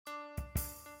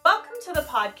to the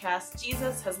podcast,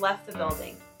 Jesus Has Left the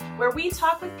Building, where we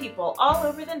talk with people all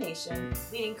over the nation,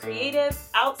 leading creative,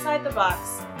 outside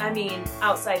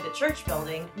the church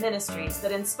building, ministries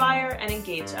that inspire and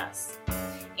engage us.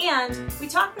 And we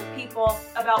talk with people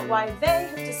about why they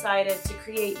have decided to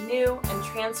create new and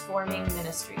transforming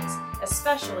ministries,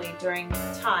 especially during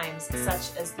times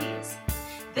such as these.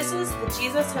 This is the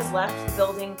Jesus Has Left the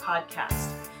Building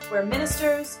podcast, where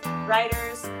ministers,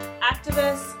 writers,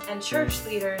 activists, and church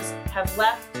leaders have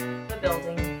left the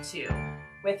building too,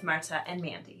 with Marta and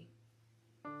Mandy.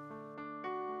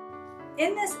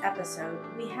 In this episode,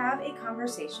 we have a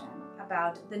conversation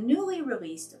about the newly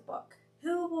released book,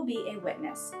 Who Will Be a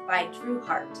Witness by Drew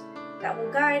Hart, that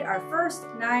will guide our first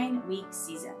 9-week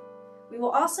season. We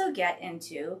will also get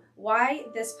into why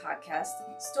this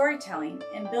podcast, storytelling,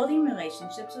 and building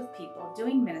relationships with people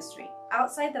doing ministry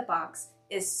outside the box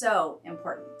is so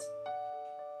important.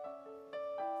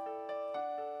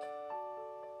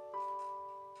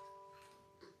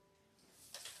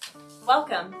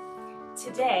 Welcome.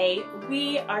 Today,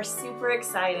 we are super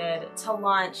excited to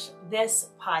launch this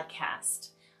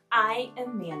podcast. I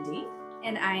am Mandy.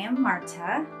 And I am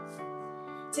Marta.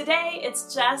 Today,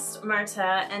 it's just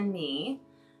Marta and me,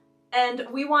 and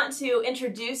we want to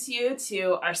introduce you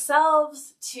to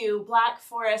ourselves, to Black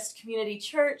Forest Community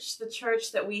Church, the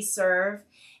church that we serve,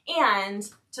 and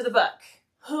to the book,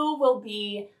 Who Will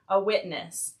Be a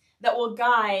Witness, that will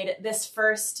guide this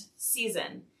first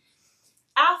season.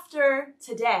 After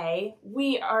today,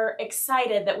 we are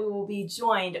excited that we will be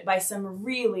joined by some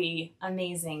really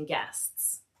amazing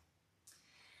guests.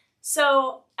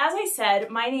 So, as I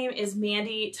said, my name is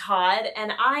Mandy Todd,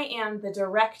 and I am the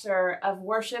Director of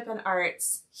Worship and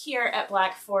Arts here at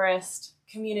Black Forest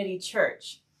Community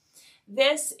Church.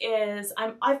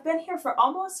 I've been here for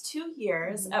almost 2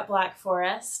 years at Black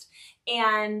Forest,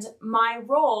 and my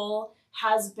role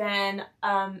has been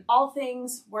all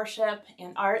things worship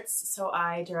and arts. So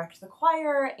I direct the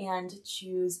choir and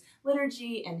choose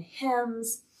liturgy and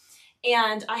hymns,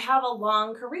 and I have a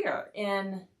long career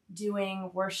in doing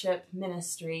worship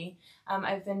ministry.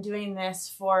 I've been doing this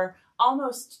for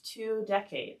almost 2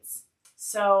 decades.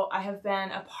 So I have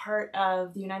been a part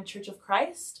of the United Church of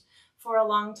Christ for a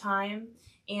long time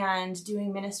and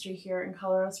doing ministry here in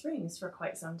Colorado Springs for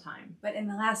quite some time. But in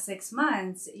the last 6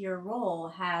 months, your role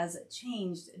has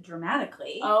changed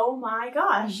dramatically. Oh my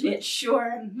gosh, it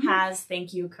sure has.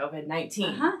 Thank you,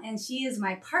 COVID-19. And she is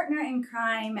my partner in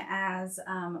crime as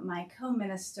my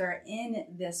co-minister in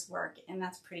this work, and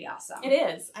that's pretty awesome. It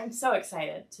is. I'm so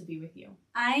excited to be with you.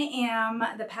 I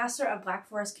am the pastor of Black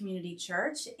Forest Community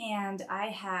Church, and I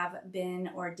have been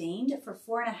ordained for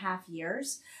 4.5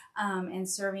 years and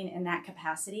serving in that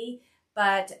capacity,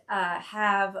 but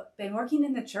have been working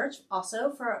in the church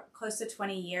also for close to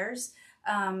 20 years,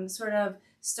 sort of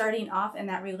starting off in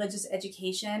that religious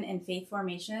education and faith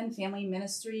formation, family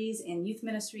ministries and youth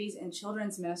ministries and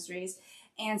children's ministries.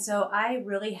 And so I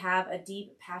really have a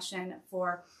deep passion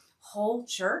for whole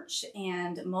church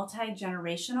and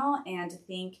multi-generational, and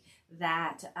think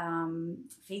that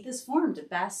faith is formed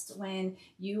best when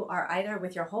you are either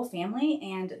with your whole family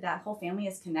and that whole family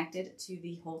is connected to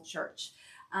the whole church.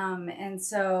 And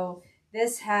so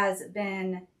this has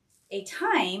been a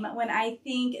time when I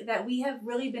think that we have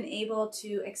really been able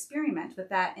to experiment with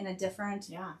that in a different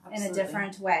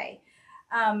way.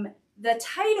 The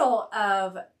title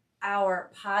of our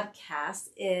podcast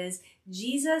is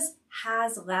Jesus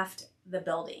Has Left the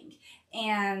Building.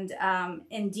 And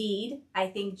indeed, I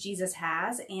think Jesus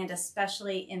has, and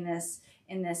especially in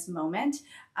this moment,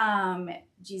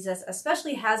 Jesus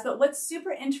especially has. But what's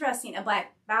super interesting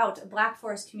about Black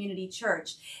Forest Community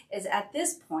Church is at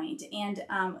this point, and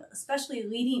especially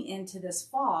leading into this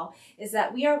fall, is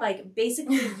that we are like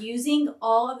basically using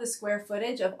all of the square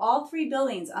footage of all 3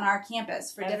 buildings on our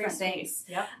campus for different things.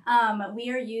 Yep. We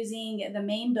are using the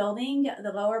main building,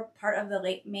 the lower part of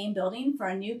the main building, for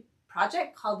a new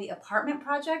project called the Apartment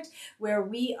Project, where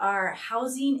we are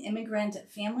housing immigrant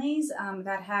families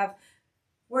that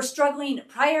were struggling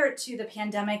prior to the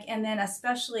pandemic, and then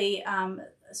especially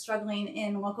struggling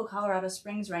in local Colorado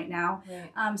Springs right now.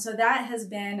 Right. So that has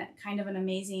been kind of an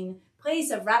amazing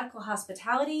place of radical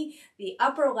hospitality. The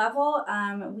upper level,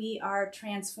 we are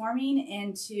transforming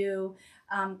into,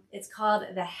 it's called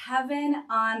the Heaven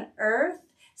on Earth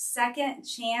Second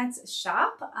Chance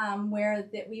Shop, where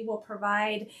that we will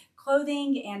provide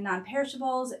clothing and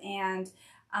non-perishables and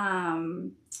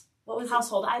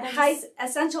household items,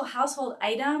 essential household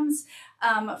items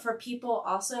for people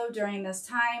also during this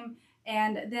time.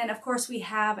 And then, of course, we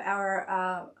have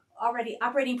our already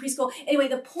operating preschool. Anyway,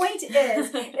 the point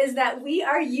is that we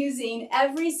are using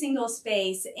every single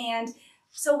space, and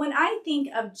So when I think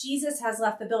of Jesus has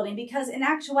left the building, because in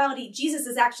actuality, Jesus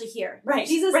is actually here. Right.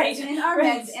 Jesus right. is in our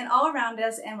midst and all around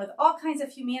us and with all kinds of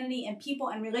humanity and people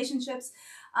and relationships.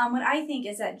 What I think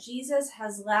is that Jesus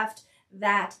has left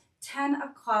that 10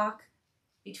 o'clock,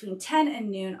 between 10 and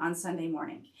noon on Sunday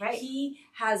morning. Right. He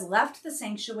has left the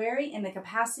sanctuary in the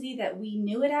capacity that we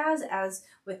knew it as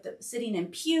with the sitting in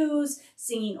pews,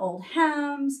 singing old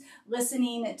hymns,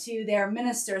 listening to their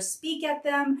ministers speak at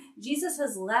them. Jesus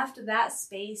has left that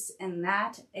space and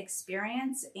that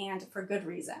experience, and for good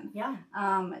reason. Yeah.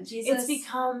 Jesus, it's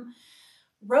become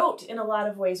rote in a lot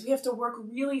of ways. We have to work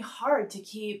really hard to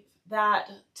keep that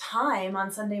time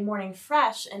on Sunday morning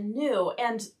fresh and new,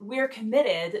 and we're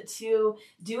committed to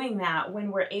doing that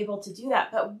when we're able to do that.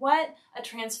 But what a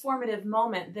transformative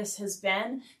moment this has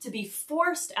been, to be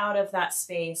forced out of that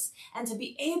space and to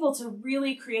be able to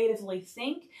really creatively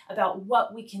think about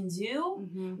what we can do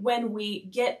when we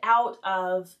get out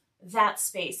of that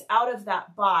space, out of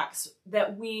that box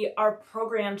that we are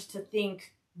programmed to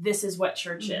think this is what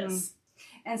church is.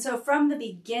 And so from the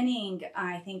beginning,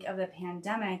 I think, of the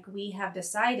pandemic, we have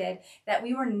decided that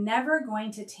we were never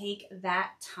going to take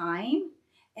that time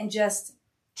and just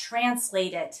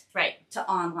translate it to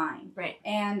online. Right.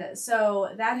 And so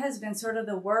that has been sort of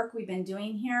the work we've been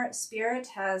doing here. Spirit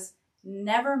has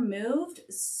never moved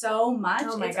so much.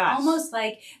 Oh my it's gosh. almost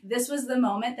like this was the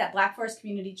moment that Black Forest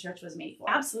Community Church was made for.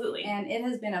 Absolutely. And it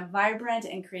has been a vibrant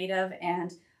and creative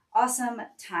and awesome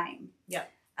time.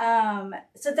 Yep.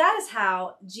 So that is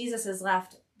how Jesus has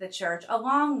left the church,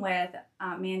 along with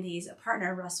Mandy's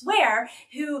partner, Russ Ware,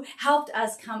 who helped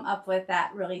us come up with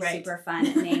that really super fun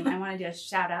name. I want to do a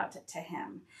shout out to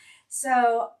him.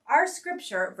 So our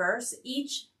scripture verse,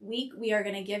 each week we are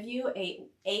going to give you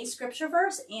a scripture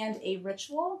verse and a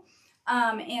ritual.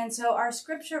 And so our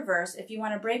scripture verse, if you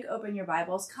want to break open your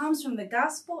Bibles, comes from the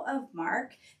Gospel of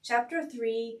Mark, chapter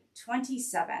 3:27.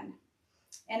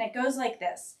 And it goes like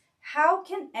this. How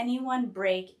can anyone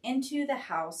break into the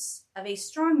house of a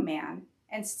strong man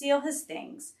and steal his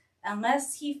things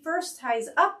unless he first ties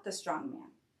up the strong man?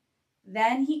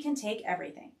 Then he can take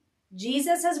everything.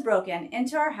 Jesus has broken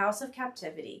into our house of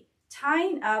captivity,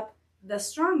 tying up the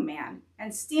strong man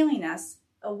and stealing us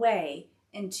away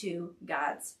into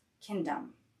God's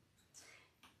kingdom.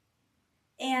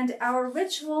 And our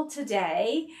ritual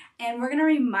today, and we're going to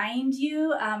remind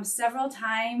you several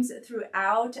times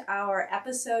throughout our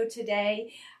episode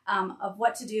today of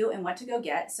what to do and what to go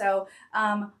get. So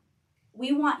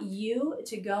we want you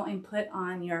to go and put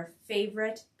on your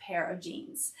favorite pair of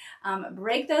jeans.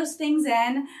 Break those things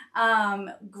in,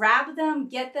 grab them,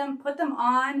 get them, put them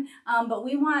on. But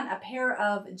we want a pair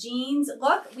of jeans.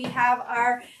 Look, we have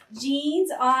our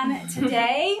jeans on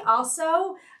today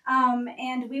also.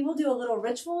 And we will do a little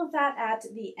ritual with that at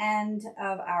the end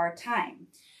of our time.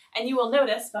 And you will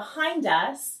notice behind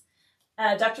us,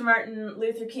 Dr. Martin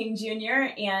Luther King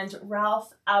Jr. and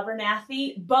Ralph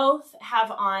Abernathy both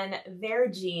have on their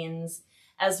jeans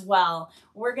as well.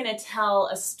 We're going to tell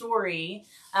a story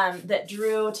that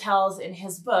Drew tells in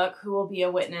his book, Who Will Be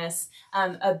a Witness,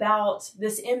 about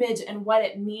this image and what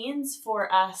it means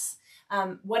for us,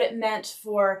 what it meant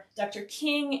for Dr.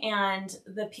 King and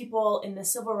the people in the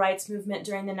civil rights movement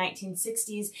during the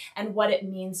 1960s, and what it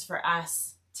means for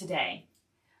us today.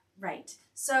 Right.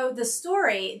 So the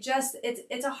story,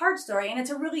 it's a hard story, and it's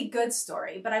a really good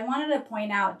story, but I wanted to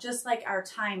point out, just like our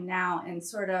time now, and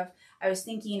sort of, I was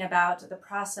thinking about the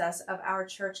process of our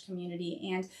church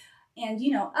community and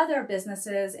you know, other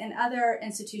businesses and other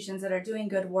institutions that are doing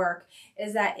good work,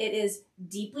 is that it is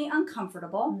deeply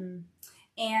uncomfortable.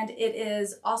 And it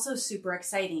is also super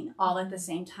exciting all at the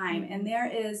same time. And there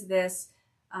is this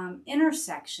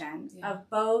intersection of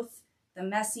both the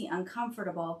messy,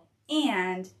 uncomfortable,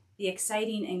 and the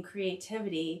exciting and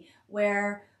creativity,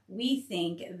 where we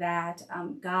think that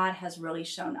God has really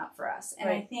shown up for us. And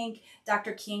I think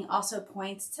Dr. King also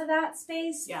points to that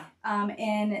space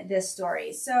in this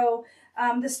story. So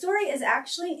the story is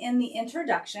actually in the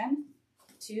introduction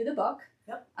to the book.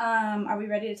 Yep. Are we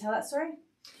ready to tell that story?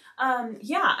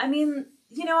 Yeah, I mean,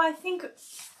 you know, I think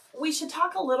we should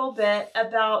talk a little bit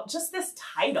about just this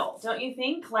title, don't you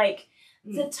think? Like,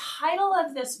 the title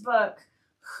of this book,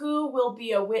 Who Will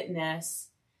Be a Witness,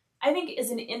 I think is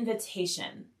an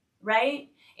invitation, right?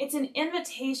 It's an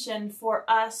invitation for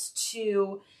us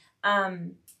to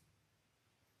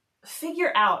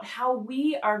figure out how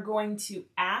we are going to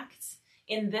act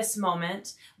in this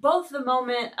moment, both the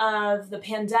moment of the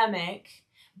pandemic,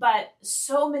 but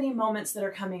so many moments that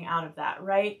are coming out of that,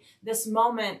 right? This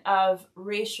moment of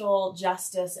racial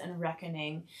justice and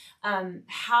reckoning.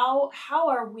 How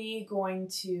are we going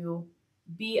to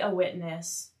be a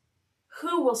witness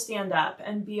who will stand up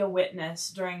and be a witness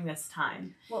during this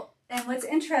time? Well, and what's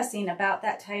interesting about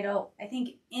that title, I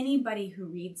think anybody who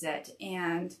reads it,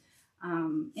 and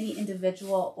any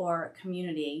individual or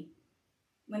community,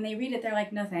 when they read it, they're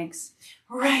like, no thanks.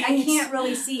 Right. I can't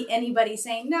really see anybody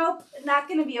saying, nope, not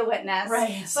going to be a witness.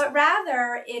 Right. But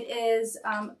rather, it is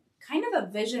kind of a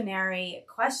visionary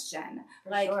question. For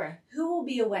like, sure. who will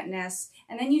be a witness?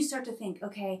 And then you start to think,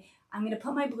 okay, I'm going to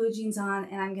put my blue jeans on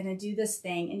and I'm going to do this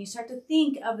thing. And you start to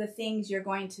think of the things you're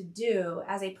going to do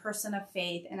as a person of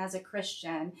faith and as a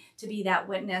Christian to be that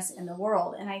witness in the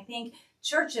world. And I think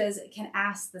churches can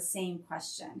ask the same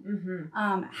question.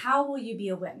 Mm-hmm. How will you be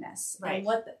a witness? Right. And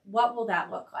what will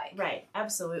that look like? Right.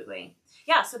 Absolutely.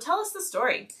 Yeah. So tell us the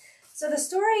story. So the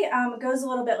story goes a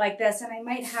little bit like this, and I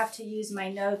might have to use my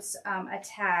notes a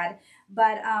tad.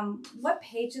 But what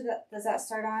page does that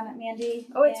start on, Mandy?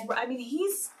 Oh,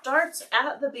 he starts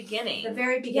at the beginning. The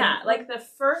very beginning. Yeah, like the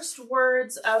first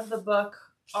words of the book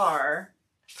are...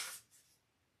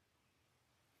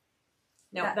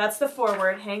 No, that's the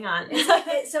foreword. Hang on.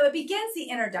 So it begins the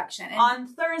introduction. And on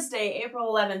Thursday, April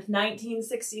 11th,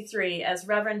 1963, as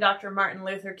Reverend Dr. Martin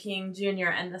Luther King Jr.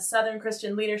 and the Southern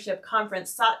Christian Leadership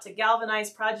Conference sought to galvanize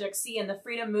Project C and the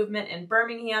freedom movement in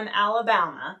Birmingham,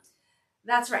 Alabama.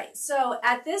 That's right. So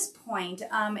at this point,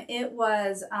 it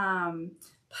was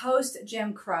post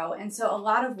Jim Crow, and so a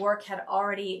lot of work had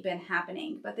already been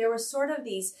happening. But there were sort of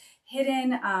these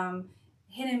hidden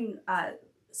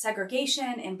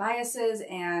segregation and biases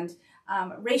and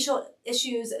racial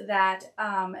issues that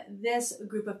this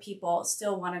group of people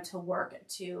still wanted to work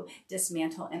to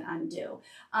dismantle and undo.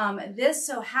 This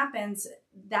so happens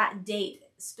that date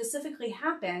specifically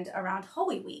happened around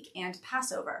Holy Week and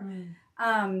Passover.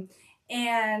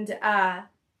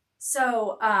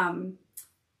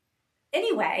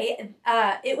 Anyway,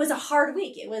 it was a hard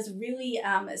week. It was really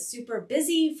super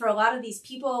busy for a lot of these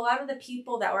people. A lot of the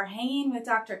people that were hanging with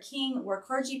Dr. King were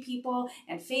clergy people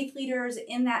and faith leaders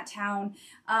in that town.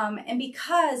 And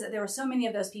because there were so many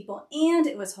of those people and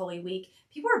it was Holy Week,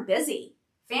 people were busy.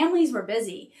 Families were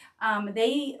busy.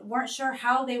 They weren't sure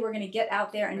how they were going to get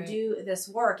out there and do this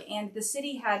work. And the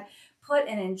city had put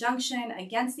an injunction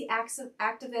against the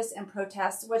activists and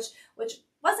protests, which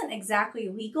wasn't exactly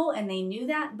legal, and they knew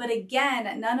that. But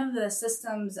again, none of the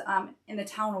systems in the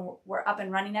town were up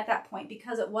and running at that point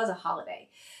because it was a holiday.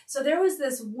 So there was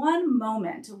this one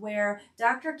moment where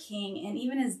Dr. King and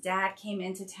even his dad came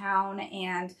into town,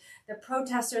 and the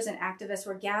protesters and activists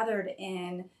were gathered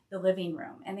in the living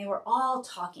room, and they were all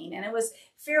talking, and it was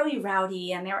fairly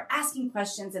rowdy, and they were asking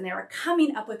questions, and they were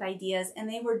coming up with ideas, and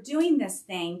they were doing this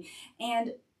thing.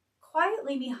 And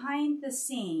quietly behind the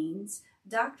scenes,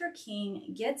 Dr.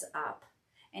 King gets up,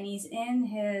 and he's in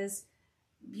his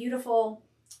beautiful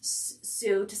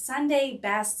suit, Sunday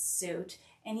best suit,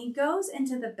 and he goes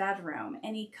into the bedroom,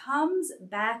 and he comes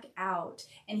back out,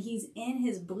 and he's in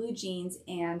his blue jeans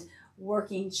and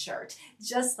working shirt,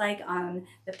 just like on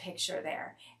the picture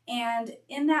there. And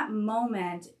in that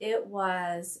moment, it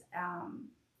was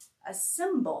a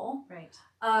symbol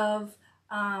of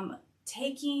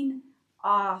taking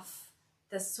off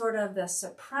the sort of the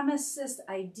supremacist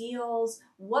ideals,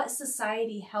 what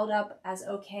society held up as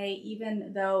okay,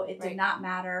 even though it did not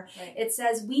matter. It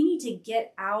says we need to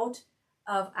get out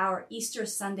of our Easter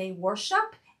Sunday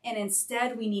worship, and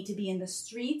instead we need to be in the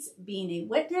streets being a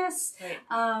witness.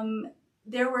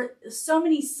 There were so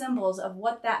many symbols of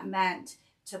what that meant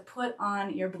to put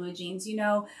on your blue jeans. You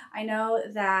know, I know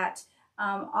that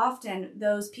often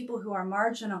those people who are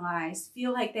marginalized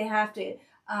feel like they have to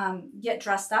get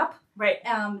dressed up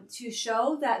to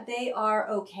show that they are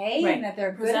okay and that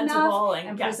they're good enough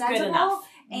and presentable. Good enough.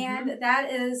 And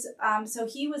that is, so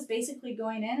he was basically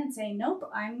going in and saying, nope,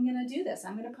 I'm going to do this.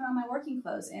 I'm going to put on my working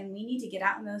clothes, and we need to get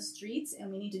out in those streets,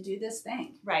 and we need to do this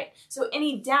thing. Right. So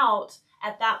any doubt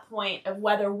at that point of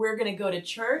whether we're going to go to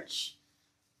church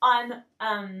on,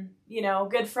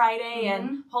 Good Friday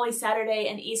and Holy Saturday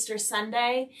and Easter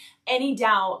Sunday, any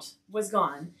doubt was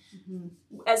gone.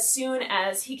 As soon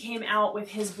as he came out with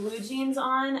his blue jeans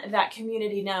on, that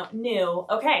community knew,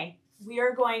 okay, we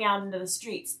are going out into the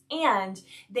streets. And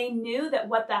they knew that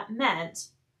what that meant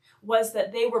was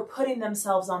that they were putting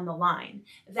themselves on the line.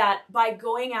 That by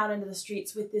going out into the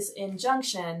streets with this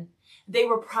injunction, they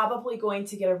were probably going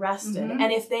to get arrested.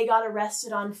 And if they got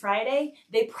arrested on Friday,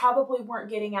 they probably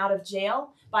weren't getting out of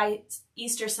jail by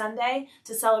Easter Sunday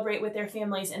to celebrate with their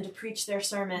families and to preach their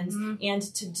sermons and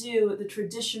to do the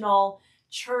traditional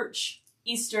church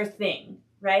Easter thing,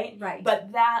 right?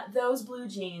 But those blue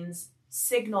jeans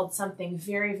signaled something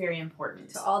very, very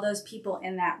important to all those people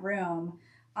in that room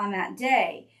on that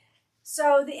day.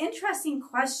 So the interesting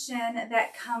question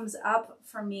that comes up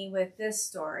for me with this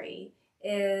story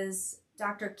is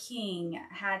Dr. King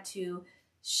had to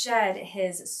shed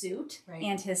his suit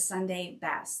and his Sunday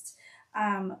best.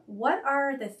 What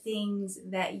are the things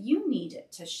that you need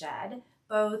to shed,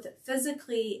 both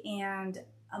physically and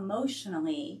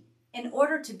emotionally, in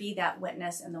order to be that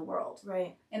witness in the world?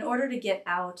 Right. In order to get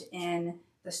out in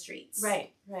the streets.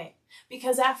 Right.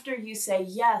 Because after you say,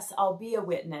 yes, I'll be a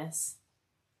witness,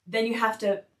 then you have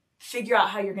to figure out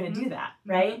how you're going to do that,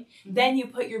 right? Then you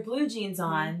put your blue jeans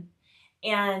on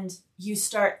and you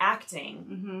start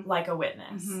acting like a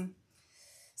witness.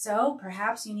 So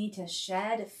perhaps you need to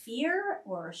shed fear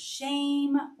or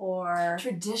shame or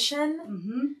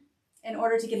tradition in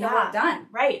order to get the work done.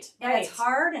 Right. And it's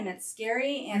hard and it's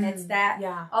scary and it's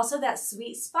that also that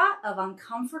sweet spot of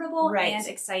uncomfortable and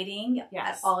exciting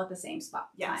all at the same spot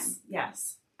time.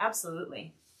 Yes,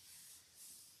 absolutely.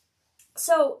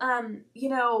 So,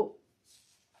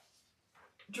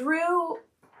 Drew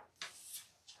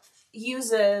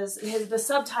uses the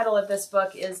subtitle of this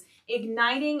book is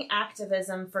Igniting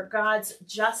Activism for God's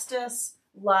Justice,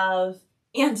 Love,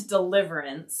 and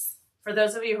Deliverance. For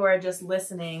those of you who are just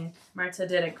listening, Marta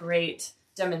did a great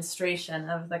demonstration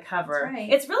of the cover. Right.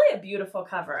 It's really a beautiful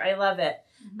cover. I love it.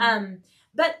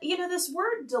 But, this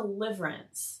word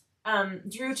deliverance,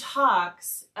 Drew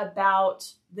talks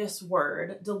about this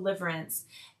word, deliverance,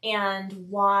 and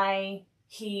why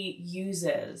he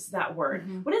uses that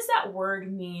word. What does that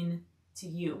word mean to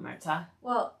you, Marta?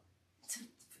 Well,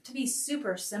 to be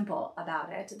super simple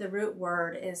about it, the root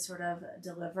word is sort of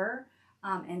deliver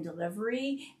and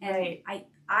delivery. And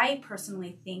I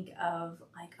personally think of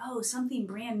like, oh, something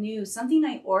brand new, something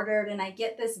I ordered and I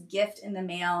get this gift in the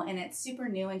mail and it's super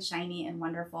new and shiny and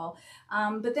wonderful.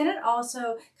 But then it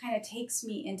also kind of takes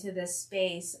me into this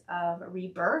space of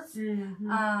rebirth.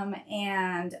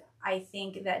 And I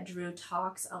think that Drew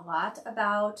talks a lot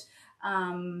about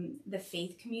the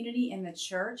faith community in the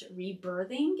church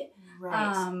rebirthing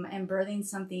and birthing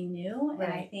something new.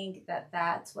 And I think that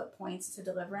that's what points to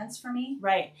deliverance for me.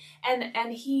 Right.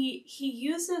 And he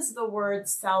uses the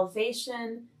words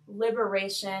salvation,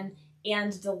 liberation,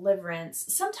 and deliverance,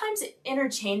 sometimes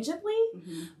interchangeably,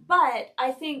 but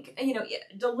I think,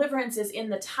 deliverance is in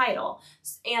the title.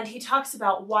 And he talks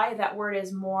about why that word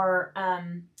is more,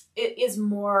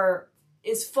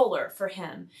 is fuller for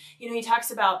him. He talks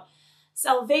about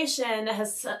salvation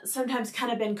has sometimes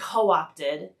kind of been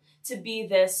co-opted to be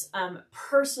this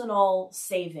personal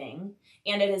saving,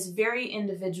 and it is very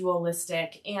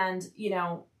individualistic. And,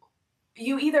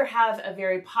 you either have a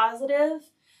very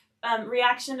positive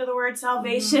reaction to the word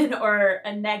salvation or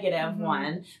a negative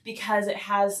one, because it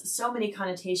has so many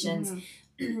connotations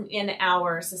in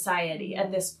our society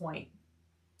at this point.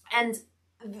 And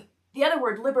the other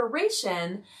word,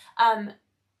 liberation,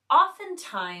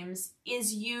 oftentimes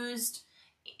is used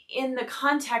in the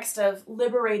context of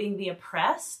liberating the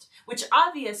oppressed, which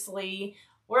obviously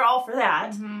we're all for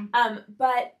that.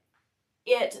 But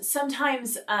it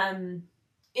sometimes,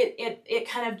 it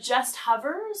kind of just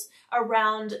hovers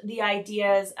around the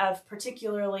ideas of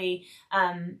particularly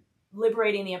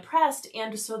liberating the oppressed.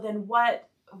 And so then what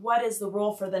is the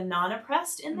role for the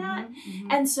non-oppressed in that?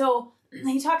 And so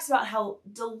he talks about how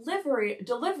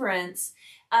deliverance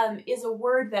is a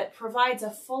word that provides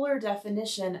a fuller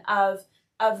definition of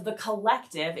the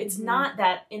collective. It's not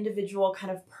that individual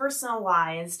kind of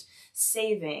personalized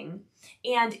saving.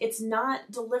 And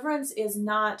deliverance is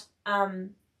not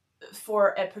for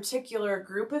a particular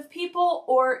group of people,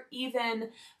 or even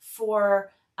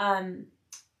for,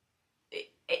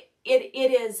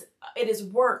 it is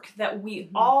work that we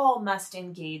all must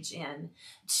engage in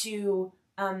to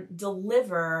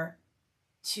deliver,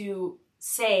 to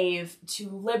save, to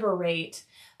liberate.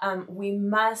 We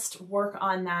must work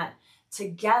on that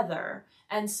together.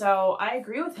 And so I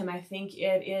agree with him. I think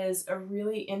it is a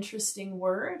really interesting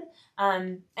word.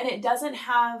 And it doesn't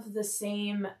have the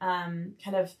same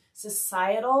kind of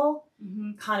societal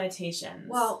connotations.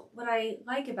 Well, what I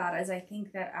like about it is I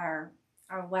think that our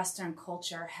Western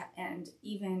culture and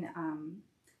even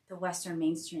the Western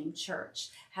mainstream church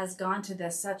has gone to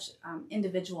this such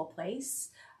individual place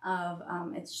of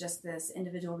it's just this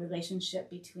individual relationship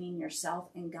between yourself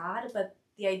and God. But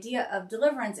the idea of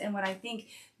deliverance, and what I think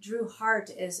Drew Hart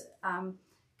is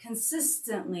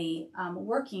consistently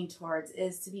working towards,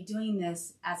 is to be doing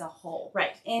this as a whole,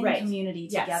 in community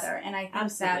together. And I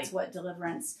think that's what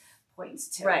deliverance points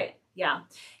to. Right. Yeah.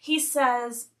 He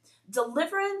says,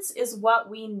 deliverance is what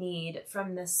we need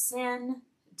from the sin,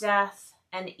 death,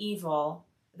 and evil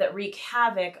that wreak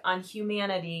havoc on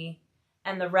humanity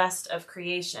and the rest of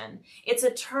creation. It's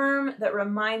a term that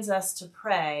reminds us to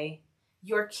pray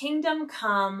your kingdom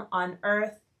come on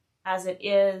earth as it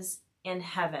is in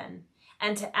heaven,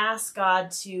 and to ask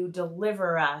God to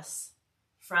deliver us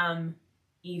from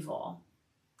evil.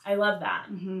 I love that.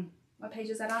 Mm-hmm. What page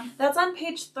is that on? That's on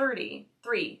page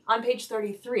 33. On page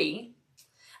 33.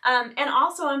 And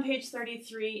also on page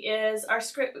 33 is our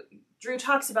script. Drew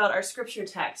talks about our scripture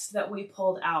text that we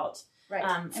pulled out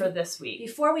for this week.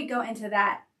 Before we go into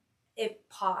that,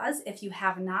 pause. If you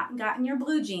have not gotten your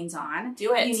blue jeans on,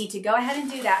 do it. You need to go ahead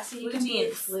and do that. So you can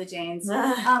do blue jeans.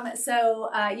 So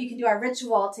you can do our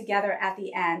ritual together at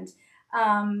the end.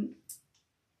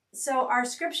 So our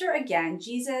scripture again,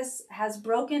 Jesus has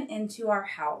broken into our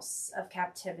house of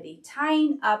captivity,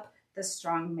 tying up the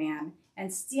strong man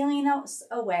and stealing us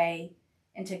away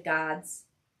into God's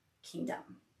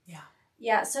kingdom.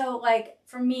 Yeah. So like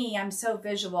for me, I'm so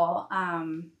visual,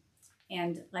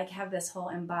 and like have this whole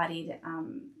embodied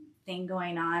thing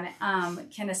going on,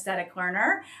 kinesthetic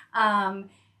learner.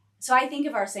 So I think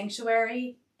of our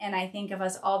sanctuary, and I think of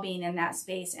us all being in that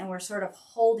space, and we're sort of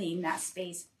holding that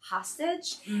space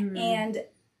hostage. Mm-hmm. And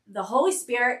the Holy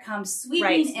Spirit comes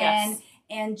sweeping in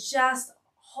and just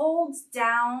holds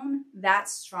down that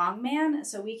strong man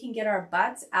so we can get our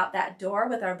butts out that door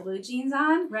with our blue jeans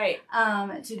on. Right.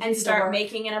 And start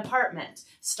making an apartment.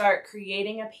 Start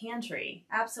creating a pantry.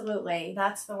 Absolutely.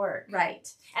 That's the work.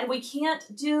 Right. And we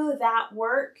can't do that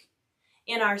work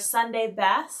in our Sunday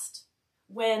best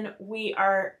when we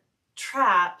are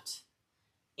trapped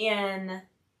in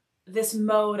this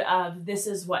mode of this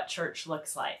is what church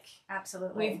looks like.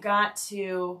 Absolutely. We've got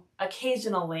to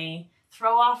occasionally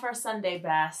throw off our Sunday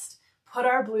best, put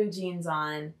our blue jeans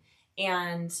on,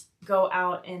 and go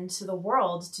out into the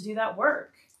world to do that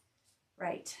work.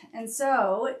 Right. And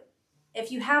so if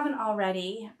you haven't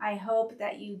already, I hope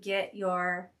that you get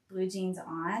your blue jeans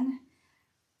on.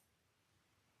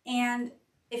 And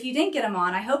if you didn't get them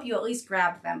on, I hope you at least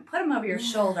grabbed them, put them over your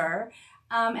shoulder.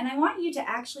 And I want you to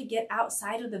actually get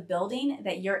outside of the building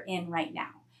that you're in right now.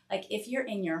 Like if you're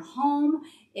in your home,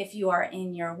 if you are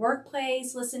in your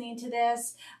workplace listening to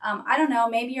this, I don't know,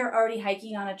 maybe you're already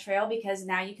hiking on a trail because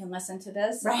now you can listen to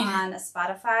this on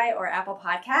Spotify or Apple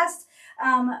Podcast.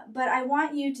 But I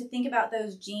want you to think about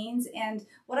those jeans, and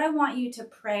what I want you to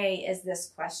pray is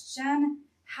this question: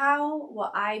 how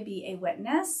will I be a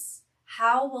witness?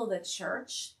 How will the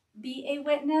church be a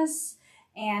witness?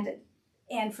 And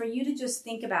for you to just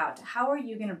think about, how are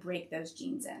you going to break those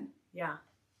jeans in? Yeah.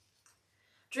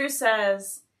 Drew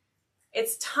says,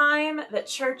 it's time that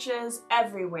churches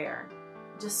everywhere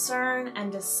discern and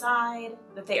decide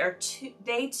that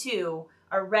they too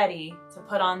are ready to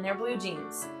put on their blue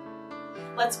jeans.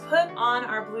 Let's put on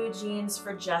our blue jeans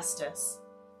for justice,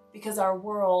 because our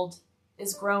world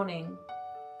is groaning.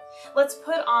 Let's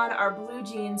put on our blue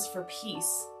jeans for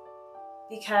peace,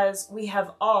 because we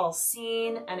have all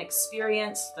seen and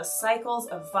experienced the cycles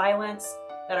of violence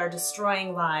that are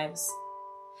destroying lives.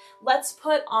 Let's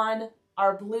put on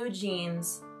our blue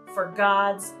jeans for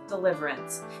God's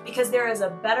deliverance, because there is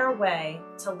a better way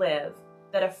to live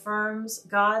that affirms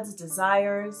God's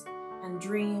desires and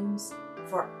dreams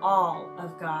for all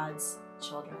of God's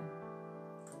children.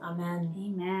 Amen.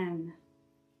 Amen.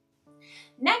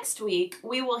 Next week,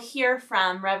 we will hear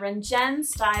from Reverend Jen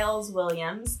Stiles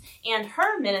Williams and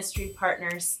her ministry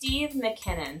partner, Steve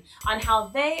McKinnon, on how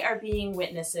they are being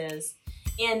witnesses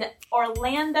in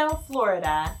Orlando,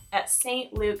 Florida, at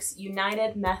St. Luke's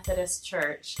United Methodist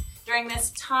Church during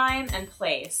this time and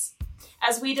place,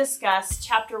 as we discuss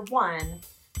Chapter 1,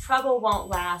 Trouble Won't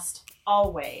Last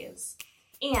Always,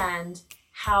 and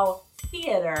how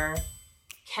theater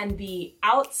can be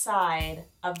outside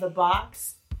of the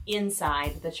box,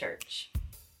 inside the church.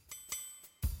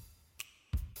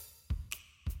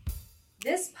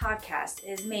 This podcast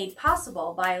is made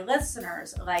possible by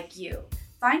listeners like you.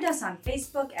 Find us on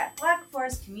Facebook at Black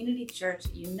Forest Community Church,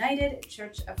 United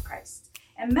Church of Christ,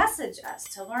 and message us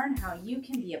to learn how you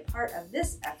can be a part of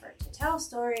this effort to tell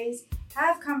stories,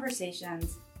 have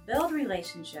conversations, build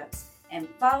relationships, and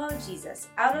follow Jesus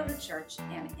out of the church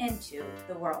and into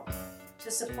the world. To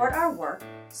support our work,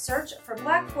 search for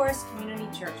Black Forest Community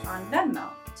Church on Venmo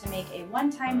to make a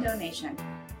one-time donation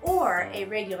or a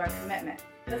regular commitment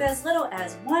with as little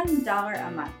as $1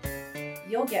 a month.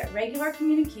 You'll get regular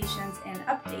communications and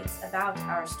updates about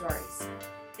our stories.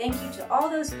 Thank you to all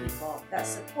those people that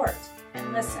support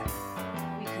and listen.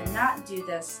 We could not do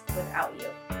this without you.